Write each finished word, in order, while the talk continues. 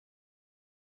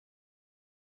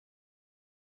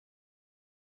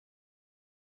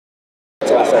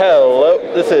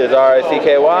This is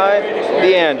RICKY,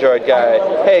 the Android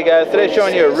guy. Hey guys, today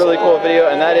showing you a really cool video,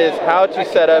 and that is how to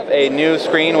set up a new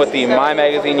screen with the My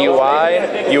Magazine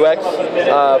UX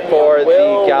for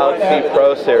the Galaxy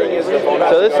Pro series.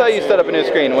 So this is how you set up a new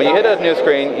screen. When you hit a new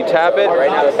screen, you tap it,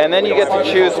 and then you get to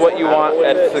choose what you want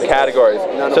as the categories.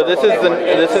 So this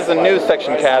is the news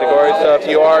section category. So if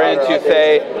you are into,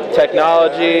 say,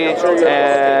 technology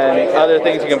and other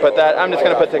things, you can put that. I'm just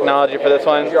going to put technology for this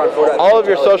one. All of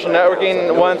your social networking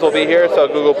ones will be here, so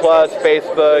Google+,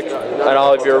 Facebook, and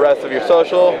all of your rest of your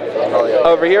social.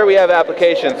 Over here we have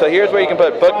applications. So here's where you can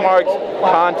put bookmarks,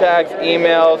 contacts,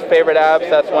 emails, favorite apps.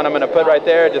 That's one I'm going to put right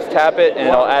there. Just tap it and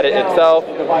it'll add it itself.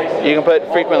 You can put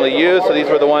frequently used, so these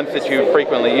were the ones that you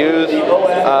frequently use.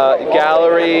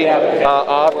 Gallery,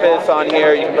 Office on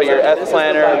here. You can put your S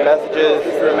Planner, messages,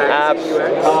 apps,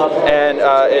 and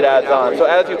it adds on. So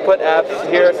as you put apps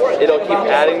here, it'll keep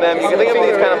adding them. You can think of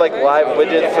these kind of like live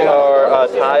widgets or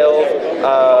tiles,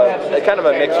 kind of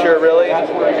a mixture really.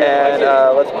 And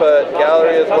let's put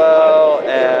gallery as well,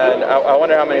 and I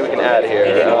wonder how many we can add here.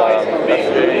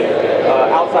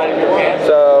 Outside of your hand.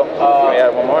 So let me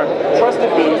add one more. Trusted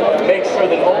boost. Make sure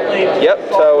that only. Yep.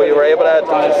 So we were able to add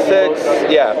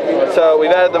 6. Yeah. So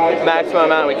we've added the maximum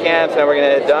amount we can. So now we're going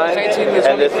to hit done.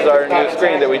 And this is our new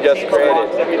screen that we just created.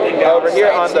 Over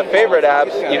here on the favorite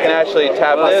apps, you can actually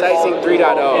tap this. And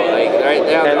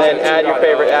then add your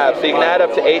favorite app. So you can add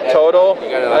up to 8 total.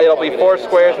 It'll be 4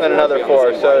 squares and then another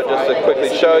 4. So just to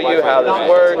quickly show you how this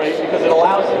works.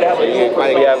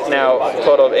 We have now a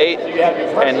total of 8.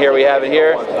 And here we have it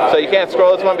here. So you can't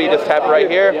scroll this one, but you just tap it right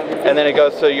here, and then it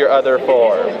goes to your other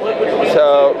 4.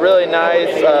 So really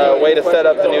nice way to set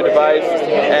up the new device,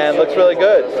 and looks really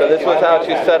good. So this was how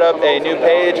to set up a new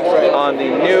page on the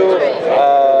new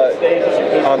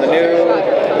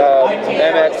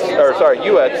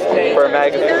UX for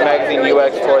magazine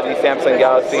UX for the Samsung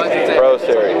Galaxy Pro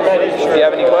series. If you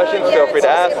have any questions, feel free to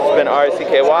ask. It's been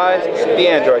RICKY, the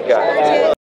Android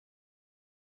guy.